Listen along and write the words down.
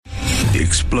The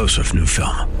explosive new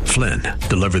film, Flynn,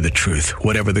 deliver the truth,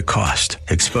 whatever the cost.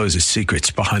 Exposes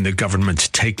secrets behind the government's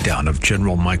takedown of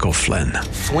General Michael Flynn.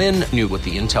 Flynn knew what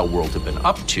the intel world had been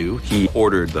up to. He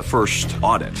ordered the first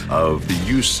audit of the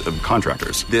use of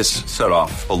contractors. This set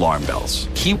off alarm bells.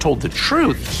 He told the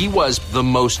truth. He was the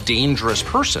most dangerous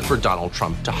person for Donald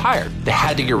Trump to hire. They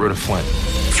had to get rid of Flynn.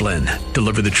 Flynn,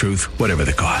 deliver the truth, whatever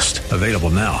the cost. Available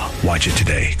now. Watch it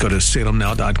today. Go to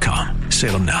salemnow.com.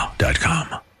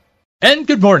 salemnow.com. And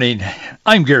good morning.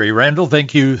 I'm Gary Randall.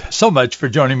 Thank you so much for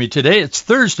joining me today. It's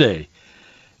Thursday,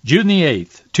 June the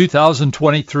 8th,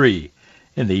 2023,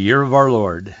 in the year of our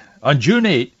Lord. On June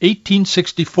 8,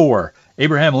 1864,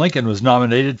 Abraham Lincoln was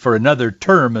nominated for another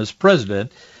term as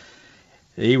president.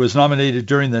 He was nominated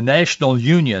during the National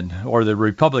Union, or the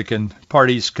Republican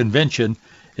Party's convention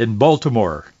in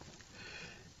Baltimore.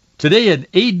 Today in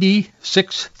AD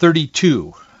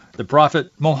 632, the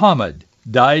prophet Muhammad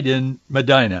died in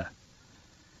Medina.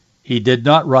 He did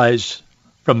not rise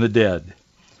from the dead.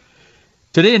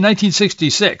 Today in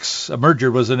 1966, a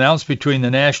merger was announced between the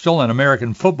National and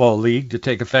American Football League to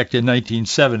take effect in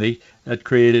 1970. That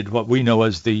created what we know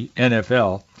as the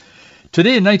NFL.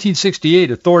 Today in 1968,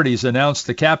 authorities announced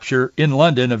the capture in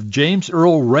London of James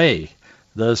Earl Ray,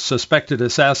 the suspected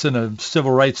assassin of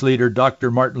civil rights leader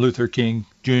Dr. Martin Luther King,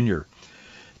 Jr.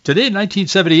 Today in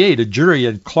 1978, a jury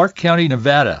in Clark County,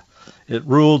 Nevada, it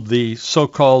ruled the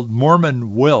so-called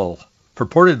Mormon will,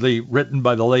 purportedly written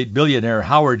by the late billionaire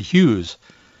Howard Hughes.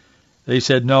 They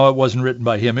said, no, it wasn't written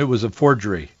by him. It was a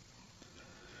forgery.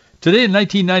 Today in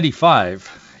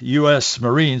 1995, U.S.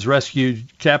 Marines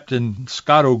rescued Captain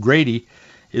Scott O'Grady.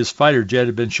 His fighter jet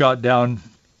had been shot down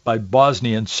by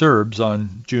Bosnian Serbs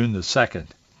on June the 2nd.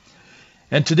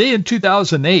 And today in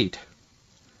 2008,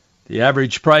 the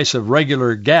average price of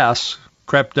regular gas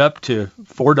crept up to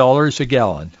 $4 a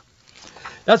gallon.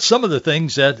 That's some of the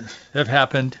things that have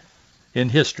happened in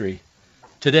history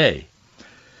today.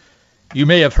 You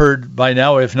may have heard by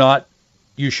now, if not,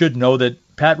 you should know that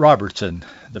Pat Robertson,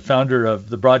 the founder of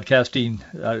the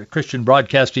Christian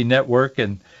Broadcasting Network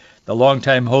and the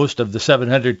longtime host of the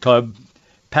 700 Club,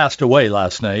 passed away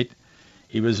last night.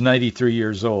 He was 93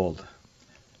 years old.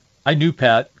 I knew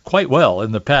Pat quite well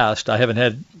in the past. I haven't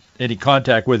had any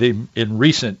contact with him in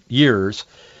recent years,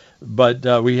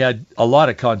 but we had a lot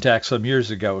of contact some years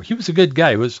ago. He was a good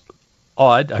guy. He was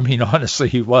odd. I mean, honestly,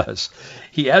 he was.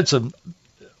 He had some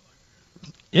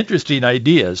interesting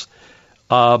ideas,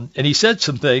 and he said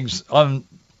some things on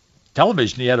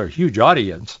television. He had a huge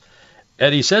audience,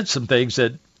 and he said some things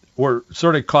that were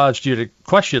sort of caused you to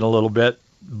question a little bit,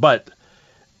 but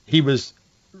he was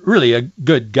really a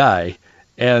good guy,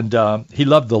 and he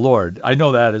loved the Lord. I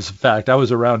know that as a fact. I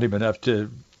was around him enough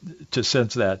to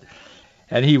sense that.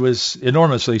 And he was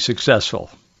enormously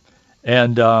successful.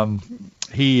 And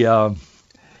he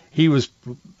was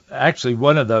actually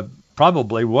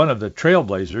probably one of the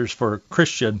trailblazers for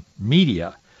Christian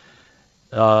media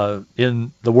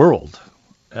in the world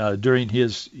during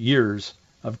his years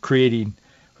of creating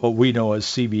what we know as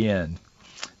CBN.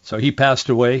 So he passed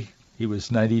away. He was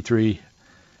 93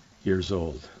 years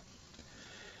old.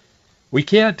 We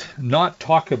can't not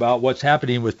talk about what's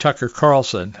happening with Tucker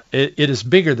Carlson. It is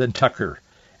bigger than Tucker,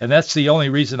 and that's the only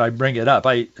reason I bring it up.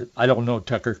 I don't know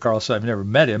Tucker Carlson. I've never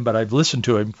met him, but I've listened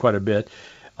to him quite a bit.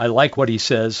 I like what he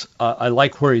says. I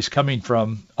like where he's coming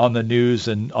from on the news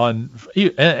and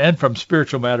from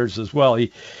spiritual matters as well.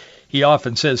 He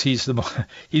often says he's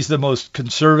the most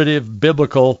conservative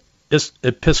biblical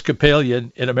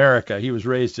Episcopalian in America. He was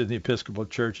raised in the Episcopal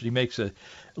Church, and he makes a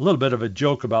little bit of a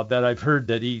joke about that. I've heard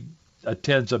that he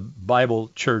attends a Bible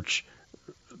church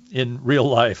in real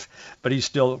life, but he's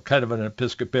still kind of an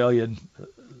Episcopalian,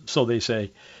 so they say.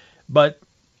 But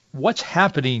what's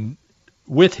happening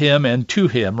with him and to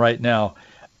him right now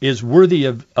is worthy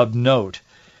of note.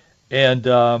 And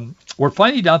we're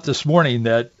finding out this morning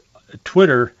that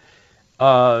Twitter,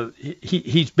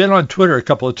 he's been on Twitter a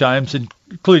couple of times,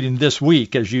 including this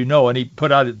week, as you know, and he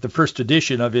put out the first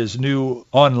edition of his new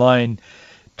online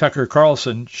Tucker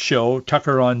Carlson show,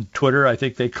 Tucker on Twitter, I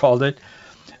think they called it.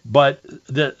 But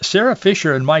Sarah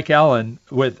Fisher and Mike Allen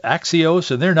with Axios,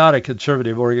 and they're not a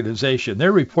conservative organization,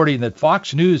 they're reporting that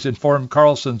Fox News informed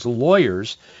Carlson's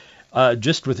lawyers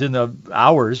just within the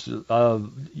hours,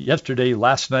 yesterday,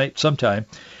 last night, sometime,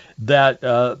 that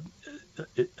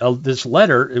this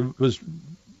letter,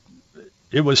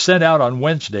 it was sent out on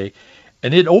Wednesday,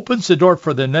 and it opens the door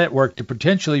for the network to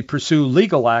potentially pursue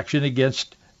legal action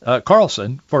against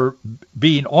Carlson for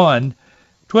being on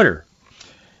Twitter.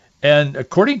 And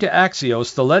according to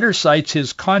Axios, the letter cites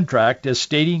his contract as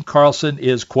stating Carlson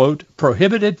is, quote,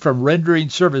 prohibited from rendering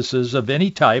services of any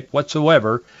type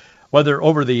whatsoever whether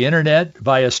over the internet,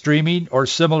 via streaming, or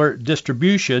similar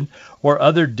distribution, or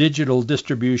other digital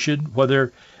distribution,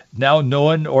 whether now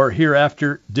known or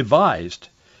hereafter devised.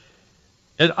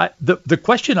 And the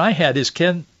question I had is,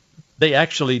 can they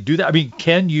actually do that? I mean,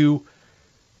 can you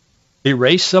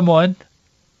erase someone?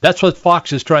 That's what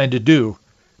Fox is trying to do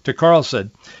to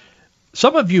Carlson.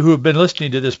 Some of you who have been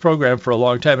listening to this program for a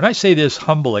long time, and I say this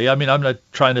humbly, I mean, I'm not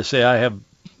trying to say I have,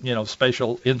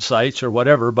 special insights or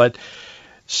whatever, but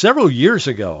several years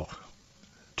ago,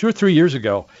 2 or 3 years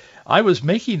ago, I was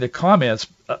making the comments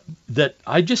that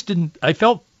I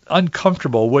felt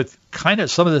uncomfortable with kind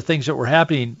of some of the things that were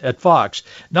happening at Fox.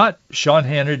 Not Sean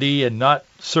Hannity and not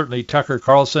certainly Tucker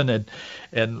Carlson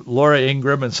and Laura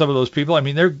Ingraham and some of those people. I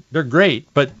mean, they're great,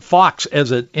 but Fox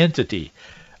as an entity.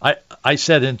 I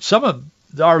said, and some of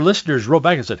our listeners wrote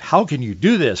back and said, how can you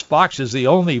do this? Fox is the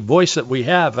only voice that we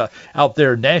have out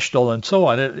there, national and so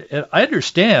on. And I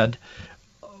understand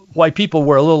why people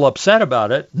were a little upset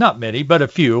about it. Not many, but a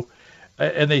few.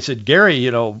 And they said, Gary,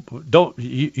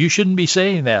 you shouldn't be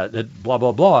saying that, blah,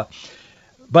 blah, blah.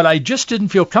 But I just didn't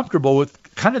feel comfortable with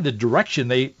kind of the direction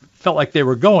they felt like they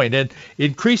were going. And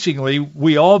increasingly,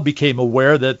 we all became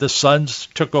aware that the sons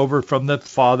took over from the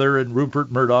father and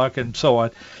Rupert Murdoch and so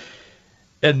on.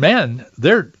 And man,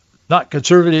 they're not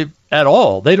conservative at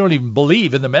all. They don't even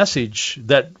believe in the message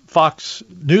that Fox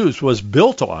News was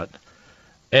built on.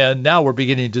 And now we're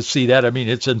beginning to see that. I mean,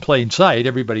 it's in plain sight.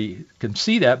 Everybody can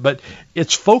see that. But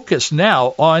it's focused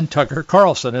now on Tucker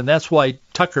Carlson. And that's why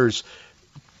Tucker's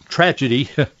tragedy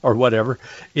or whatever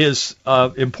is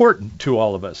important to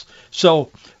all of us.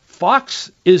 So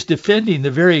Fox is defending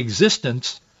the very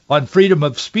existence on freedom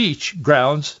of speech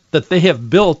grounds that they have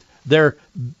built their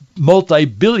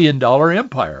multi-billion-dollar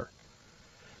empire.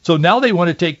 So now they want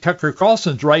to take Tucker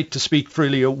Carlson's right to speak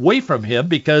freely away from him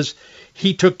because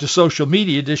he took to social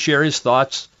media to share his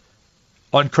thoughts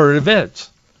on current events.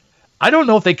 I don't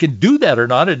know if they can do that or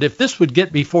not, and if this would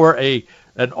get before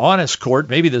an honest court,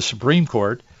 maybe the Supreme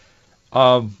Court,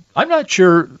 I'm not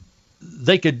sure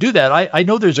they could do that. I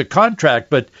know there's a contract,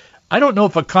 but I don't know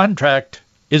if a contract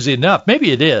is enough.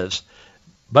 Maybe it is,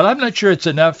 but I'm not sure it's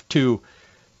enough to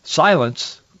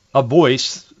silence a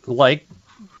voice like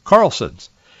Carlson's.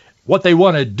 What they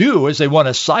want to do is they want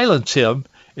to silence him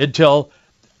until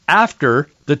after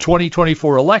the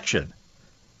 2024 election.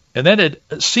 And then it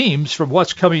seems from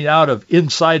what's coming out of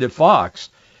inside of Fox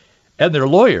and their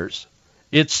lawyers,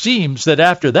 it seems that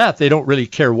after that, they don't really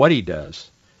care what he does.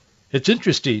 It's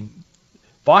interesting.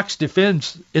 Fox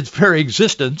defends its very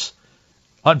existence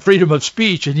on freedom of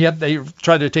speech, and yet they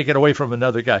try to take it away from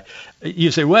another guy.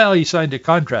 You say, well, he signed a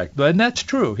contract. And that's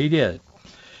true. He did.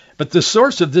 But the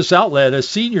source of this outlet, a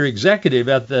senior executive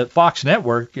at the Fox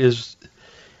network, is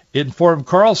informed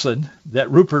Carlson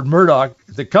that Rupert Murdoch,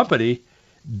 the company,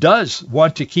 does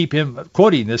want to keep him,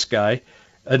 quoting this guy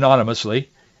anonymously,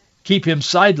 keep him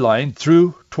sidelined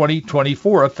through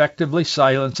 2024, effectively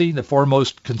silencing the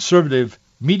foremost conservative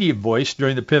media voice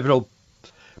during the pivotal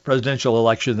presidential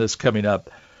election that's coming up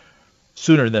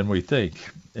sooner than we think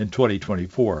in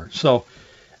 2024. So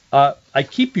I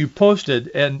keep you posted,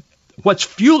 and what's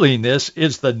fueling this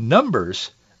is the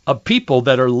numbers of people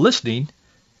that are listening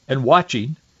and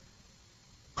watching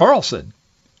Carlson.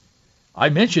 I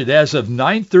mentioned as of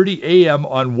 9:30 a.m.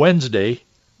 on Wednesday,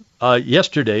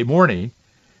 yesterday morning,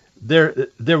 there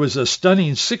was a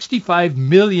stunning 65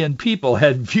 million people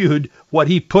had viewed what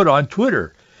he put on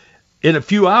Twitter. In a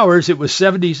few hours, it was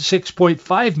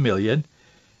 76.5 million,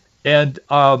 and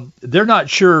they're not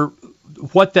sure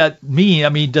what that means. I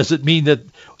mean, does it mean that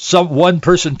one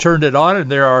person turned it on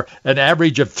and there are an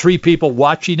average of 3 people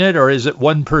watching it, or is it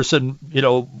one person,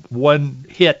 one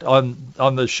hit on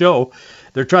the show?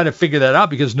 They're trying to figure that out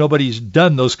because nobody's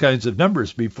done those kinds of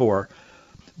numbers before.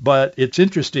 But it's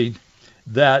interesting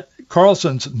that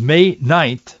Carlson's May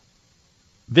 9th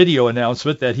video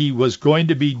announcement that he was going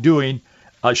to be doing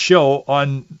a show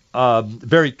on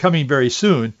coming very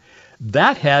soon,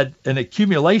 that had an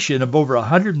accumulation of over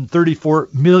 134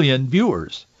 million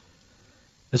viewers.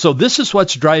 And so this is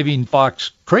what's driving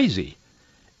Fox crazy.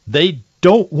 They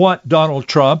don't want Donald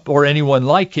Trump or anyone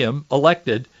like him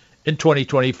elected in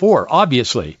 2024,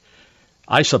 obviously.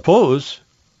 I suppose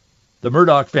the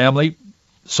Murdoch family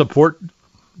support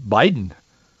Biden.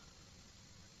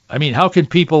 I mean, how can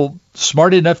people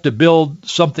smart enough to build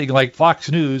something like Fox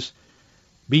News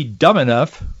be dumb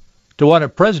enough to want a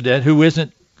president who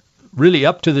isn't really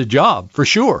up to the job, for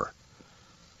sure?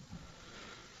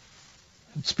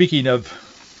 Speaking of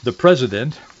the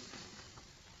president,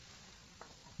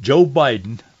 Joe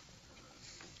Biden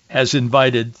has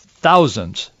invited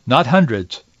thousands, not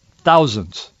hundreds,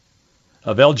 thousands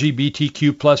of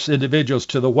LGBTQ plus individuals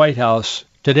to the White House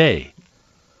today.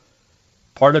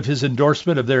 Part of his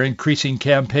endorsement of their increasing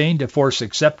campaign to force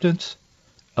acceptance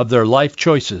of their life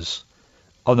choices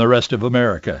on the rest of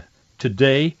America.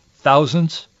 Today,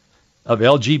 thousands of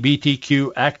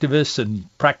LGBTQ activists and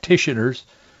practitioners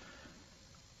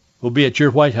will be at your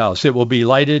White House. It will be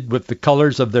lighted with the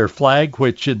colors of their flag,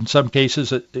 which in some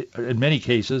cases, in many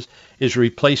cases, is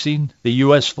replacing the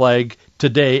U.S. flag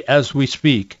today as we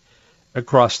speak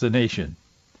across the nation.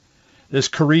 This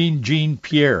Karine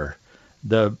Jean-Pierre,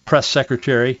 the press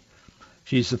secretary,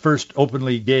 she's the first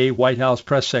openly gay White House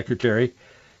press secretary.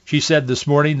 She said this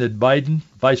morning that Biden,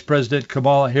 Vice President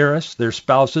Kamala Harris, their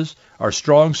spouses, are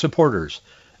strong supporters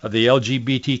of the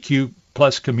LGBTQ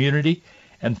plus community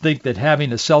and think that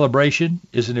having a celebration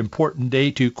is an important day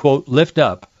to, quote, lift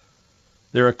up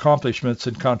their accomplishments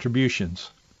and contributions.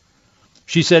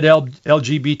 She said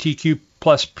LGBTQ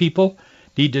plus people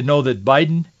need to know that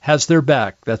Biden has their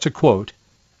back. That's a quote.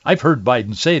 I've heard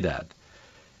Biden say that.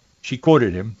 She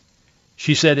quoted him.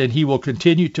 She said, and he will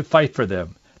continue to fight for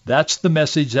them. That's the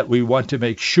message that we want to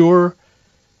make sure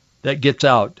that gets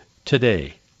out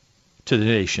today to the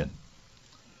nation.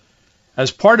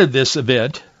 As part of this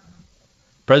event,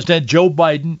 President Joe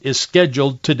Biden is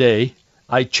scheduled today.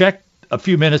 I checked a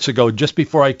few minutes ago, just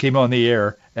before I came on the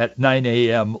air at 9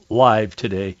 a.m. live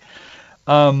today.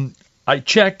 I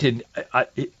checked, and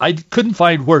I couldn't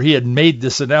find where he had made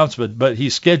this announcement, but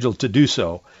he's scheduled to do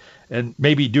so, and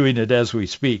maybe doing it as we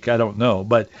speak. I don't know.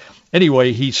 But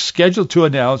anyway, he's scheduled to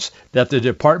announce that the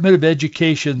Department of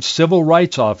Education's Civil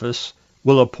Rights Office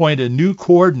will appoint a new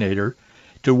coordinator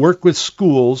to work with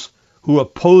schools who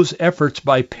oppose efforts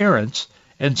by parents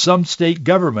and some state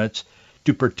governments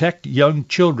to protect young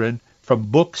children from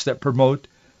books that promote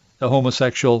the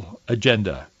homosexual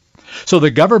agenda. So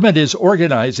the government is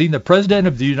organizing, the President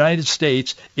of the United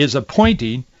States is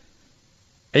appointing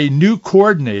a new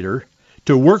coordinator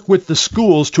to work with the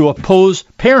schools to oppose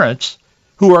parents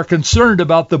who are concerned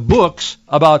about the books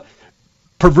about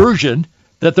perversion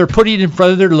that they're putting in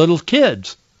front of their little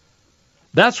kids.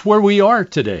 That's where we are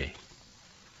today.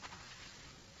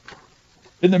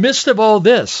 In the midst of all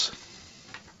this,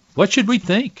 what should we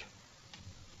think?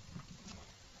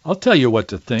 I'll tell you what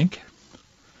to think.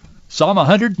 Psalm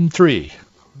 103,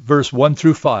 verse 1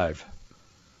 through 5.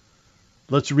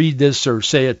 Let's read this or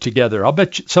say it together. I'll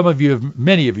bet some of you,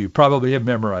 many of you probably have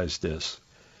memorized this.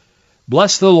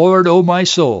 Bless the Lord, O my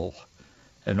soul,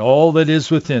 and all that is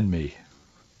within me.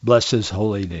 Bless his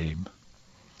holy name.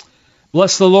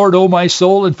 Bless the Lord, O my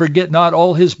soul, and forget not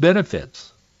all his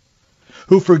benefits,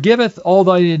 who forgiveth all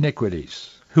thy iniquities,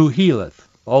 who healeth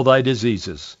all thy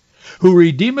diseases, who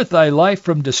redeemeth thy life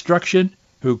from destruction,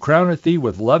 who crowneth thee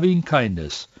with loving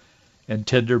kindness and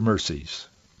tender mercies,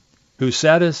 who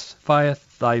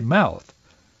satisfieth thy mouth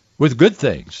with good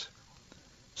things,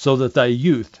 so that thy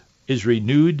youth is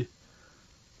renewed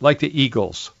like the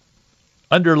eagles.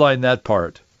 Underline that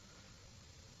part.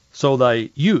 So thy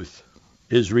youth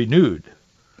is renewed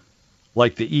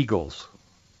like the eagles.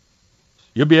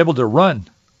 You'll be able to run,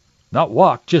 not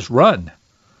walk, just run.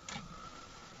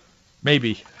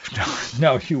 Maybe.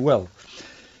 No, you will.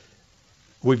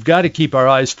 We've got to keep our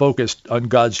eyes focused on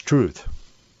God's truth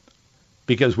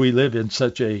because we live in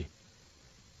such a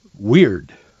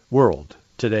weird world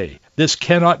today. This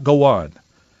cannot go on.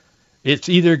 It's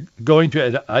either going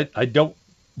to, I don't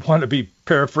want to be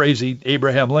paraphrasing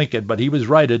Abraham Lincoln, but he was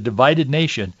right. A divided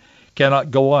nation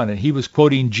cannot go on. And he was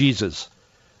quoting Jesus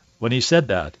when he said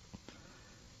that.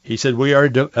 He said, we are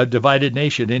a divided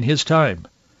nation in his time.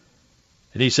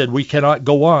 And he said, we cannot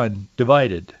go on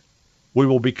divided. We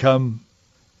will become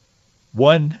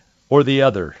one or the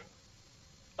other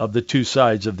of the two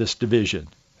sides of this division.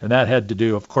 And that had to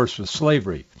do, of course, with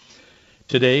slavery.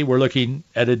 Today, we're looking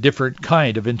at a different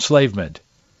kind of enslavement.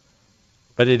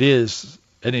 But it is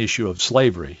an issue of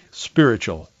slavery,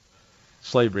 spiritual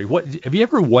slavery. Have you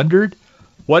ever wondered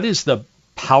what is the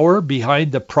power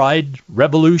behind the Pride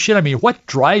revolution? I mean, what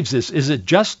drives this? Is it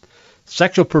just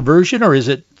sexual perversion, or is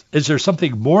there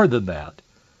something more than that?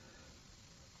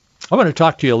 I want to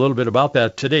talk to you a little bit about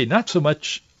that today. Not so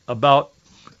much about,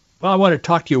 I want to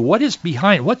talk to you,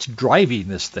 what's driving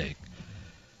this thing?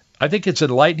 I think it's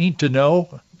enlightening to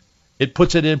know. It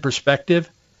puts it in perspective.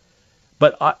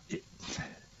 But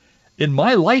in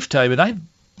my lifetime, and I've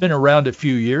been around a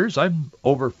few years, I'm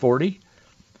over 40,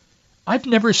 I've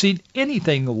never seen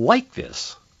anything like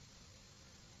this.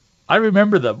 I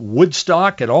remember the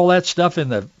Woodstock and all that stuff in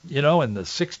the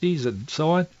 60s and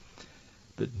so on.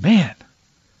 But man,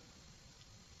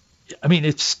 I mean,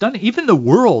 it's stunning. Even the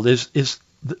world is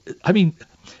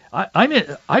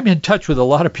I'm in touch with a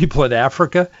lot of people in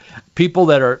Africa, people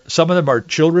that are, some of them are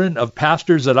children of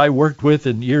pastors that I worked with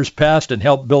in years past and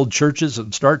helped build churches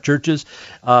and start churches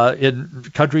in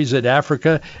countries in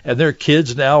Africa, and their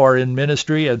kids now are in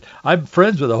ministry, and I'm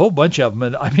friends with a whole bunch of them,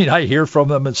 and I mean, I hear from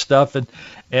them and stuff,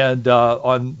 and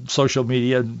on social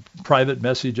media and private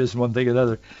messages and one thing and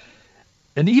another.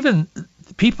 And even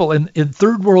people in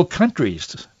third world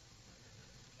countries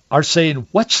are saying,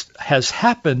 what has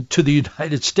happened to the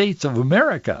United States of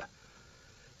America?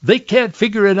 They can't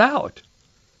figure it out.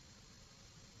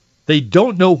 They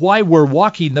don't know why we're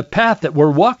walking the path that we're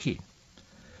walking.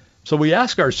 So we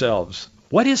ask ourselves,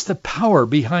 what is the power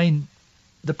behind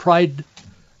the Pride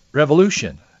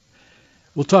Revolution?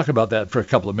 We'll talk about that for a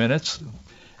couple of minutes.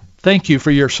 Thank you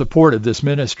for your support of this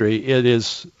ministry. It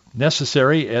is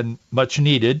necessary and much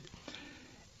needed.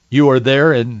 You are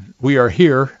there and we are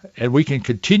here, and we can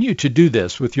continue to do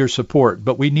this with your support,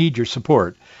 but we need your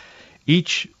support.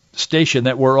 Each station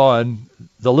that we're on,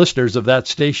 the listeners of that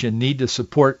station need to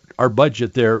support our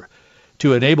budget there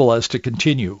to enable us to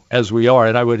continue as we are.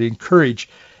 And I would encourage,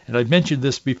 and I've mentioned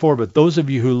this before, but those of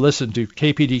you who listen to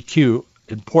KPDQ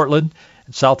in Portland,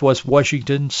 and Southwest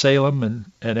Washington, Salem,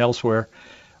 and elsewhere,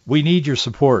 we need your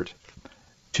support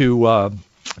to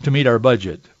meet our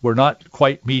budget. We're not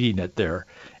quite meeting it there,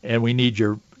 and we need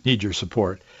your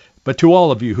support. But to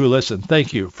all of you who listen,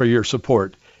 thank you for your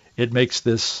support. It makes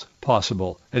this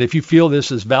possible. And if you feel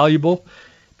this is valuable,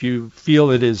 if you feel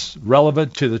it is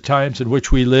relevant to the times in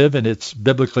which we live and it's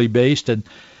biblically based, and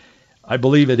I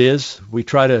believe it is, we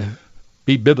try to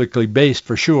be biblically based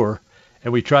for sure,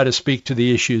 and we try to speak to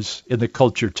the issues in the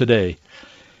culture today.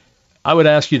 I would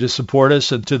ask you to support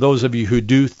us, and to those of you who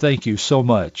do, thank you so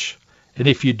much. And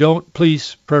if you don't,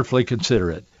 please prayerfully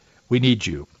consider it. We need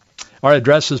you. Our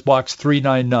address is Box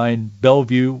 399,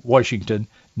 Bellevue, Washington,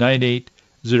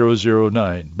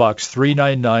 98009. Box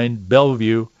 399,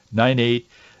 Bellevue,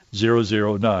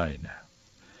 98009.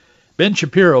 Ben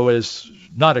Shapiro is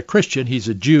not a Christian. He's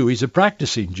a Jew. He's a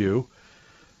practicing Jew.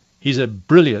 He's a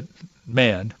brilliant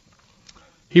man.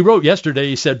 He wrote yesterday,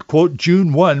 he said, quote,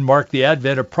 June 1 marked the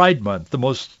advent of Pride Month, the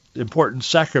most important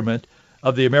sacrament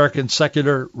of the American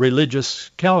secular religious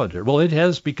calendar. Well, it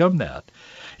has become that.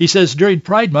 He says, during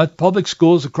Pride Month, public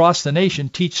schools across the nation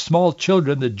teach small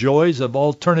children the joys of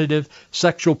alternative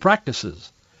sexual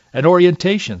practices and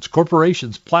orientations.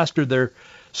 Corporations plaster their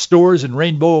stores in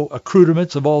rainbow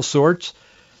accoutrements of all sorts.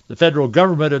 The federal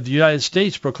government of the United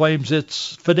States proclaims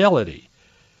its fidelity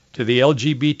to the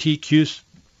LGBTQ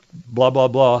blah, blah,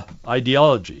 blah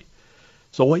ideology.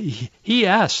 So he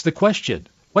asks the question,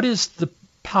 what is the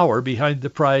power behind the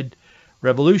Pride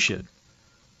Revolution?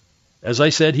 As I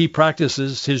said, he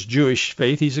practices his Jewish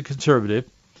faith. He's a conservative,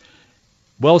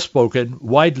 well-spoken,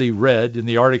 widely read in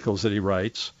the articles that he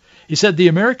writes. He said the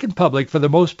American public, for the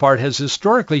most part, has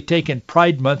historically taken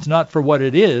Pride Month not for what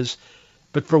it is,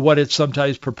 but for what it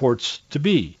sometimes purports to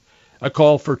be, a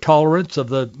call for tolerance of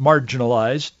the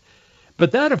marginalized.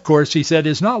 But that, of course, he said,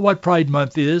 is not what Pride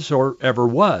Month is or ever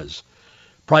was.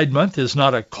 Pride Month is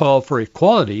not a call for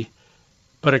equality,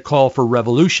 but a call for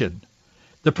revolution.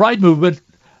 The Pride movement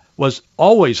was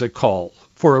always a call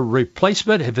for a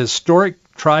replacement of historic,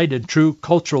 tried and true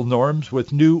cultural norms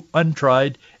with new,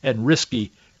 untried, and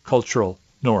risky cultural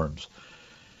norms.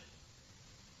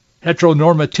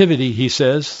 Heteronormativity, he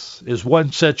says, is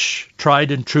one such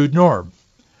tried and true norm.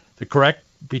 The correct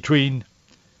between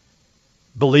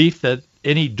belief that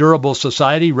any durable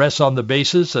society rests on the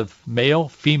basis of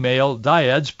male-female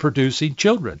dyads producing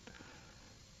children,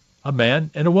 a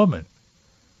man and a woman.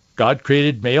 God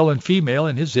created male and female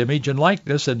in his image and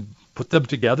likeness and put them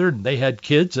together, and they had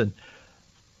kids, and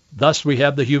thus we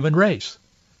have the human race.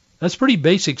 That's pretty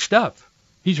basic stuff.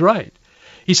 He's right.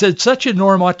 He said such a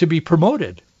norm ought to be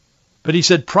promoted, but he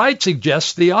said pride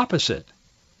suggests the opposite.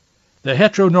 The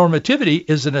heteronormativity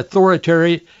is an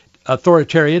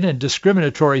authoritarian and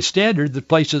discriminatory standard that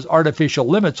places artificial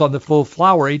limits on the full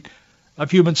flowering of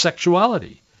human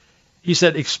sexuality. He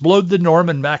said explode the norm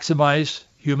and maximize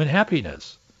human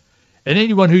happiness. And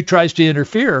anyone who tries to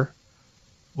interfere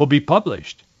will be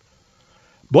published.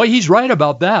 Boy, he's right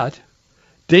about that.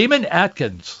 Damon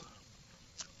Atkins.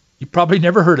 You probably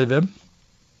never heard of him.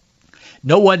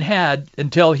 No one had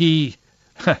until he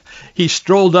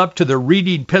strolled up to the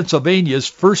Reading, Pennsylvania's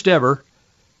first ever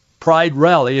Pride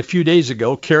rally a few days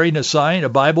ago, carrying a sign, a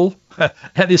Bible,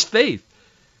 and his faith.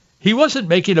 He wasn't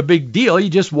making a big deal. He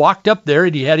just walked up there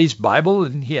and he had his Bible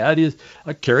and he had his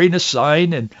carrying a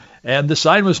sign, and the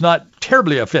sign was not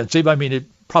terribly offensive. I mean, it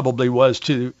probably was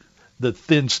to the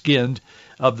thin-skinned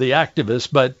of the activists,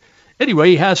 but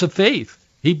anyway, he has a faith.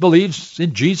 He believes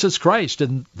in Jesus Christ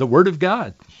and the Word of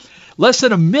God. less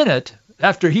than a minute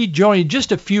after he joined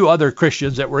just a few other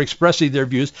Christians that were expressing their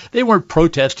views. They weren't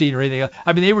protesting or anything.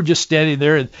 I mean, they were just standing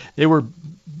there and they were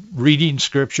reading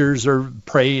scriptures or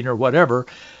praying or whatever.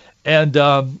 And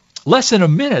less than a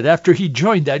minute after he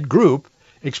joined that group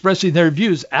expressing their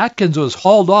views, Atkins was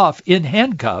hauled off in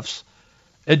handcuffs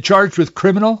and charged with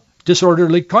criminal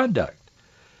disorderly conduct.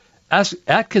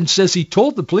 Atkins says he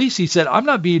told the police, he said, "I'm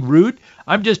not being rude.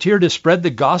 I'm just here to spread the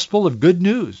gospel of good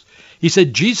news." He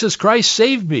said, "Jesus Christ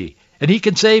saved me, and he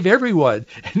can save everyone."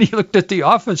 And he looked at the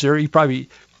officer. He probably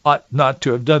ought not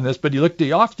to have done this, but he looked at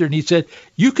the officer and he said,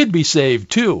 "You can be saved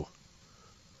too."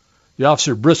 The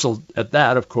officer bristled at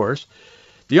that, of course.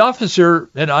 The officer,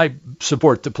 and I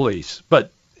support the police,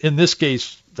 but in this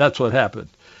case, that's what happened.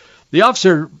 The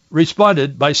officer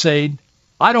responded by saying,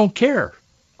 "I don't care.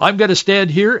 I'm going to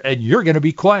stand here and you're going to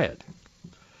be quiet."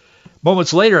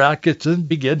 Moments later, Atkinson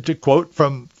began to quote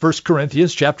from 1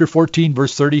 Corinthians chapter 14,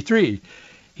 verse 33.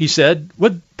 He said,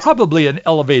 with probably an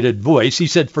elevated voice, he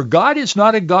said, "For God is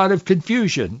not a God of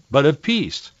confusion, but of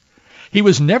peace." He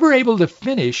was never able to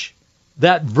finish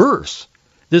that verse.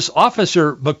 This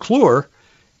officer, McClure,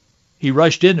 he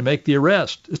rushed in to make the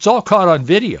arrest. It's all caught on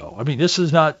video. I mean, this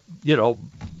is not,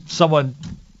 someone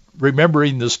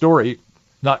remembering the story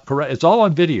not correct. It's all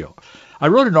on video. I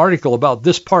wrote an article about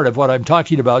this part of what I'm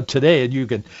talking about today, and you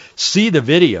can see the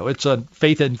video. It's on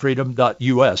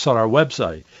faithandfreedom.us on our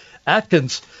website.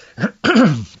 Atkins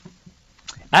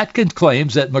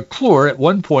claims that McClure at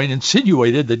one point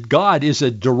insinuated that God is a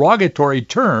derogatory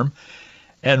term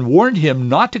and warned him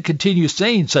not to continue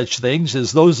saying such things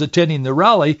as those attending the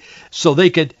rally so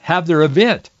they could have their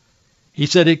event. He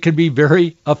said it can be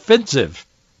very offensive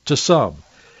to some.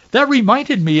 That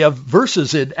reminded me of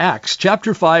verses in Acts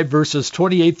chapter 5, verses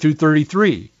 28 through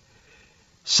 33,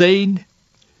 saying,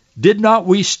 "Did not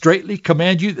we straitly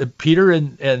command you," that Peter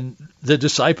and the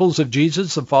disciples of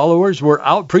Jesus, the followers, were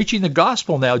out preaching the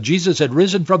gospel now. Jesus had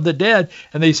risen from the dead,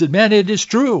 and they said, "Man, it is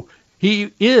true.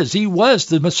 He was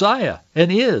the Messiah,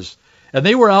 and is." And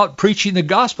they were out preaching the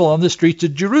gospel on the streets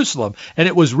of Jerusalem, and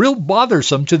it was real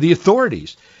bothersome to the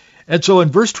authorities. And so in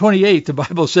verse 28, the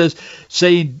Bible says,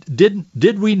 saying,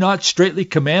 Did we not straitly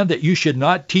command that you should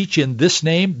not teach in this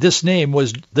name? This name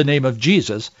was the name of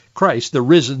Jesus Christ, the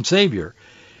risen Savior.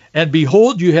 "And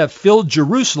behold, you have filled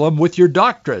Jerusalem with your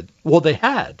doctrine." Well, they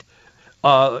had.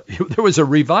 There was a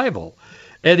revival.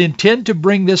 "And intend to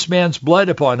bring this man's blood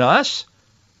upon us?"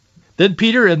 Then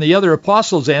Peter and the other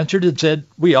apostles answered and said,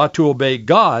 "We ought to obey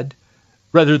God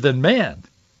rather than man.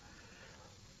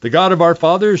 The God of our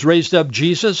fathers raised up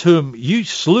Jesus, whom you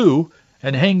slew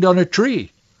and hanged on a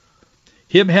tree.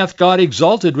 Him hath God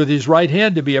exalted with his right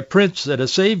hand to be a prince and a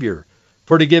savior,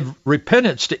 for to give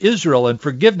repentance to Israel and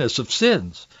forgiveness of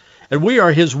sins. And we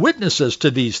are his witnesses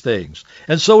to these things.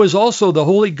 And so is also the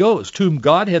Holy Ghost, whom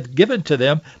God hath given to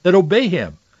them that obey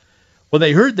him." When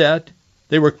they heard that,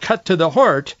 they were cut to the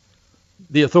heart,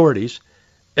 the authorities,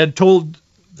 and told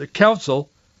the council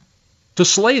to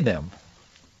slay them.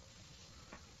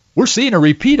 We're seeing a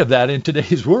repeat of that in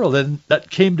today's world, and that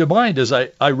came to mind as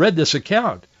I read this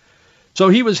account. So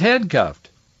he was handcuffed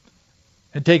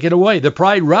and taken away. The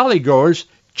Pride rally goers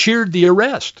cheered the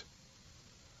arrest.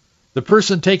 The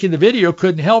person taking the video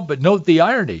couldn't help but note the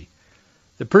irony.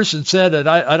 The person said, and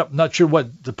I'm not sure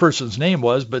what the person's name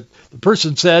was, but the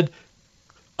person said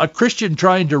a Christian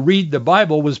trying to read the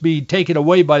Bible was being taken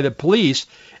away by the police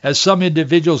as some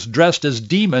individuals dressed as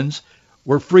demons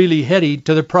were freely heading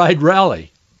to the Pride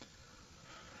rally.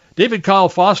 David Kyle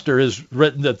Foster has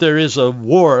written that there is a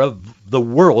war of the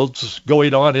worlds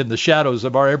going on in the shadows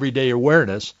of our everyday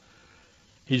awareness.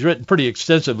 He's written pretty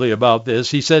extensively about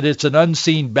this. He said it's an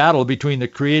unseen battle between the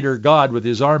Creator God with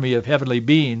his army of heavenly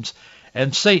beings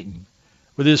and Satan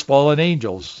with his fallen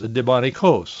angels and demonic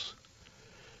hosts.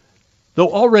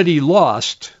 Though already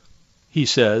lost, he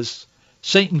says,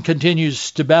 Satan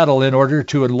continues to battle in order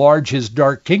to enlarge his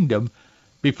dark kingdom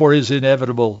before his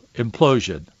inevitable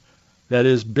implosion. That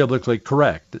is biblically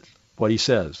correct, what he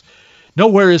says.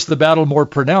 Nowhere is the battle more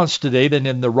pronounced today than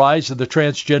in the rise of the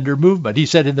transgender movement. He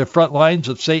said in the front lines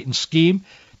of Satan's scheme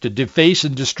to deface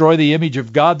and destroy the image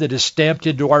of God that is stamped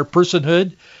into our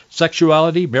personhood,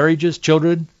 sexuality, marriages,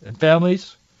 children, and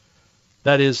families.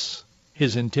 That is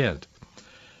his intent.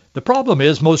 The problem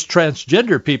is most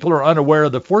transgender people are unaware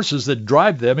of the forces that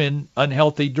drive them in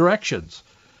unhealthy directions.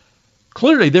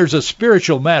 Clearly there's a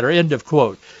spiritual matter, end of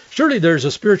quote. Surely there's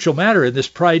a spiritual matter in this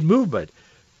Pride movement.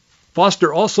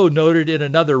 Foster also noted in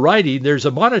another writing there's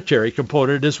a monetary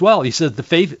component as well. He said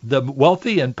the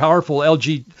wealthy and powerful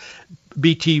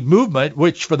LGBT movement,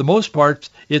 which for the most part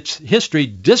its history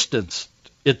distanced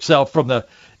itself from the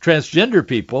transgender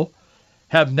people,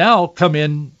 have now come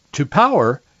into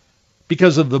power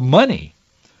because of the money.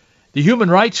 The Human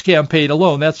Rights Campaign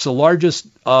alone, that's the largest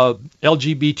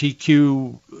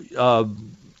LGBTQ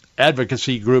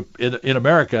advocacy group in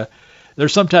America. They're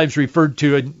sometimes referred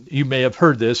to, and you may have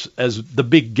heard this, as the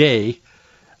big gay.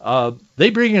 They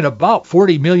bring in about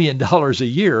 $40 million a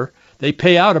year. They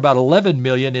pay out about $11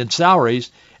 million in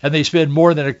salaries, and they spend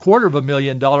more than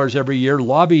 $250,000 every year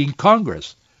lobbying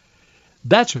Congress.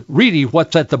 That's really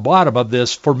what's at the bottom of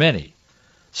this for many.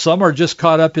 Some are just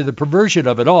caught up in the perversion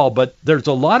of it all, but there's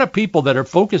a lot of people that are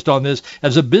focused on this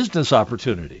as a business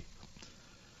opportunity.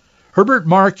 Herbert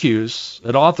Marcuse,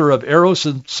 an author of Eros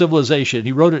and Civilization,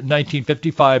 he wrote it in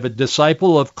 1955, a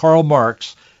disciple of Karl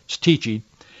Marx's teaching.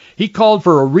 He called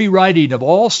for a rewriting of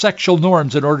all sexual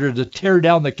norms in order to tear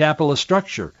down the capitalist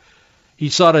structure. He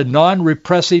sought a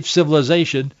non-repressive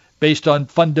civilization based on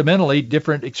fundamentally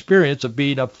different experience of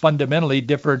being a fundamentally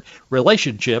different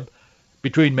relationship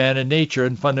between man and nature,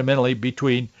 and fundamentally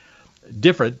between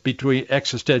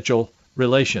existential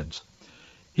relations.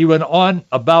 He went on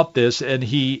about this, and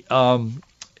he's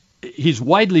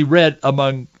widely read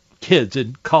among kids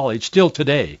in college still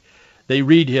today. They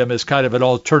read him as kind of an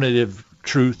alternative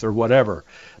truth or whatever.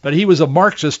 But he was a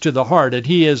Marxist to the heart, and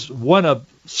he is one of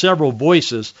several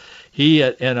voices. He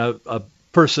and a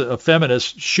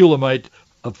feminist, Shulamite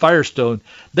of Firestone,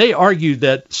 they argued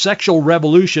that sexual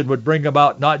revolution would bring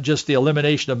about not just the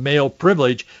elimination of male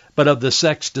privilege, but of the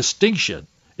sex distinction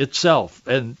itself.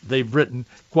 And they've written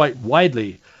quite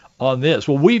widely on this.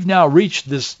 Well, we've now reached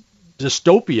this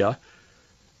dystopia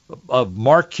of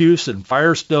Marcuse and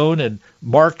Firestone and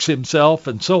Marx himself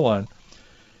and so on.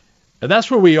 And that's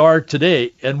where we are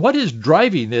today. And what is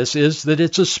driving this is that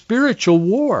it's a spiritual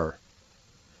war.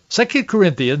 2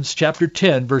 Corinthians chapter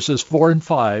 10, verses 4 and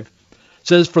 5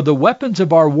 says, "For the weapons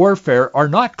of our warfare are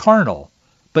not carnal,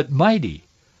 but mighty,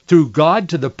 through God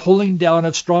to the pulling down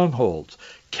of strongholds,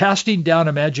 casting down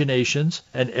imaginations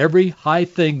and every high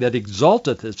thing that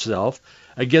exalteth itself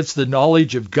against the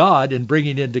knowledge of God, and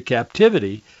bringing into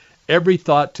captivity every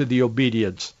thought to the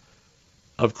obedience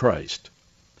of Christ."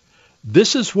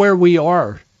 This is where we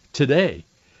are today.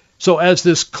 So as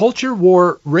this culture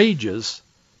war rages,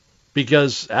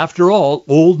 because after all,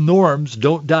 old norms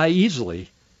don't die easily,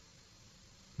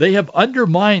 they have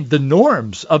undermined the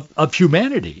norms of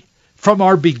humanity from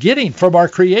our beginning, from our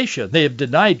creation. They have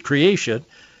denied creation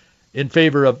in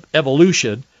favor of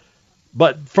evolution.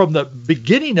 But from the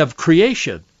beginning of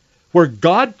creation, where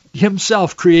God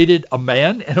himself created a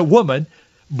man and a woman,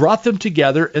 brought them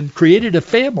together and created a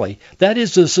family, that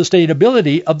is the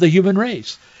sustainability of the human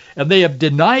race. And they have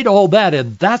denied all that,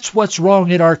 and that's what's wrong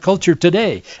in our culture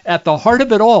today. At the heart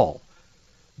of it all,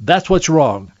 that's what's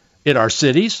wrong in our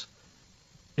cities,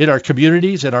 in our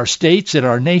communities, in our states, in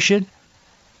our nation.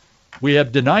 We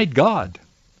have denied God,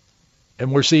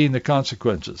 and we're seeing the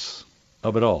consequences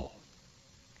of it all.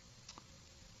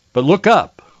 But look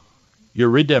up, your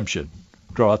redemption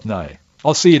draweth nigh.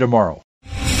 I'll see you tomorrow.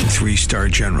 3-star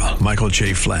General Michael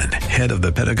J. Flynn, head of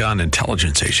the Pentagon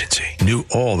Intelligence Agency, knew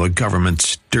all the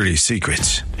government's dirty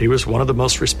secrets. He was one of the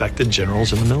most respected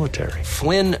generals in the military.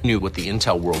 Flynn knew what the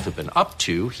intel world had been up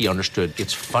to. He understood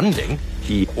its funding.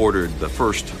 He ordered the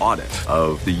first audit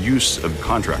of the use of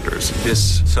contractors.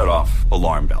 This set off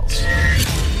alarm bells.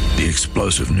 The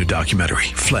explosive new documentary,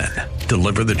 Flynn,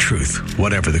 Deliver the Truth,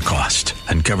 Whatever the Cost,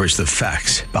 uncovers the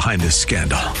facts behind this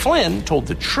scandal. Flynn told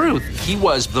the truth. He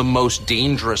was the most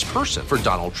dangerous person for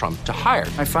Donald Trump to hire.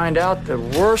 I find out the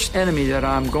worst enemy that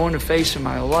I'm going to face in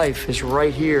my life is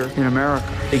right here in America.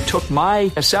 They took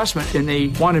my assessment and they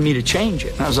wanted me to change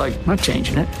it. And I was like, I'm not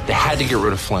changing it. They had to get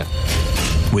rid of Flynn.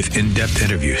 With in-depth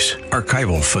interviews,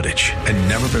 archival footage, and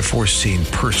never-before-seen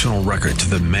personal records of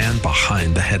the man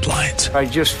behind the headlines. I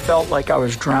just felt like I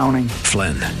was drowning.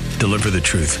 Flynn, Deliver the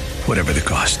Truth, Whatever the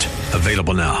Cost.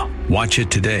 Available now. Watch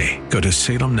it today. Go to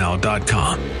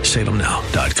salemnow.com.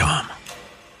 salemnow.com.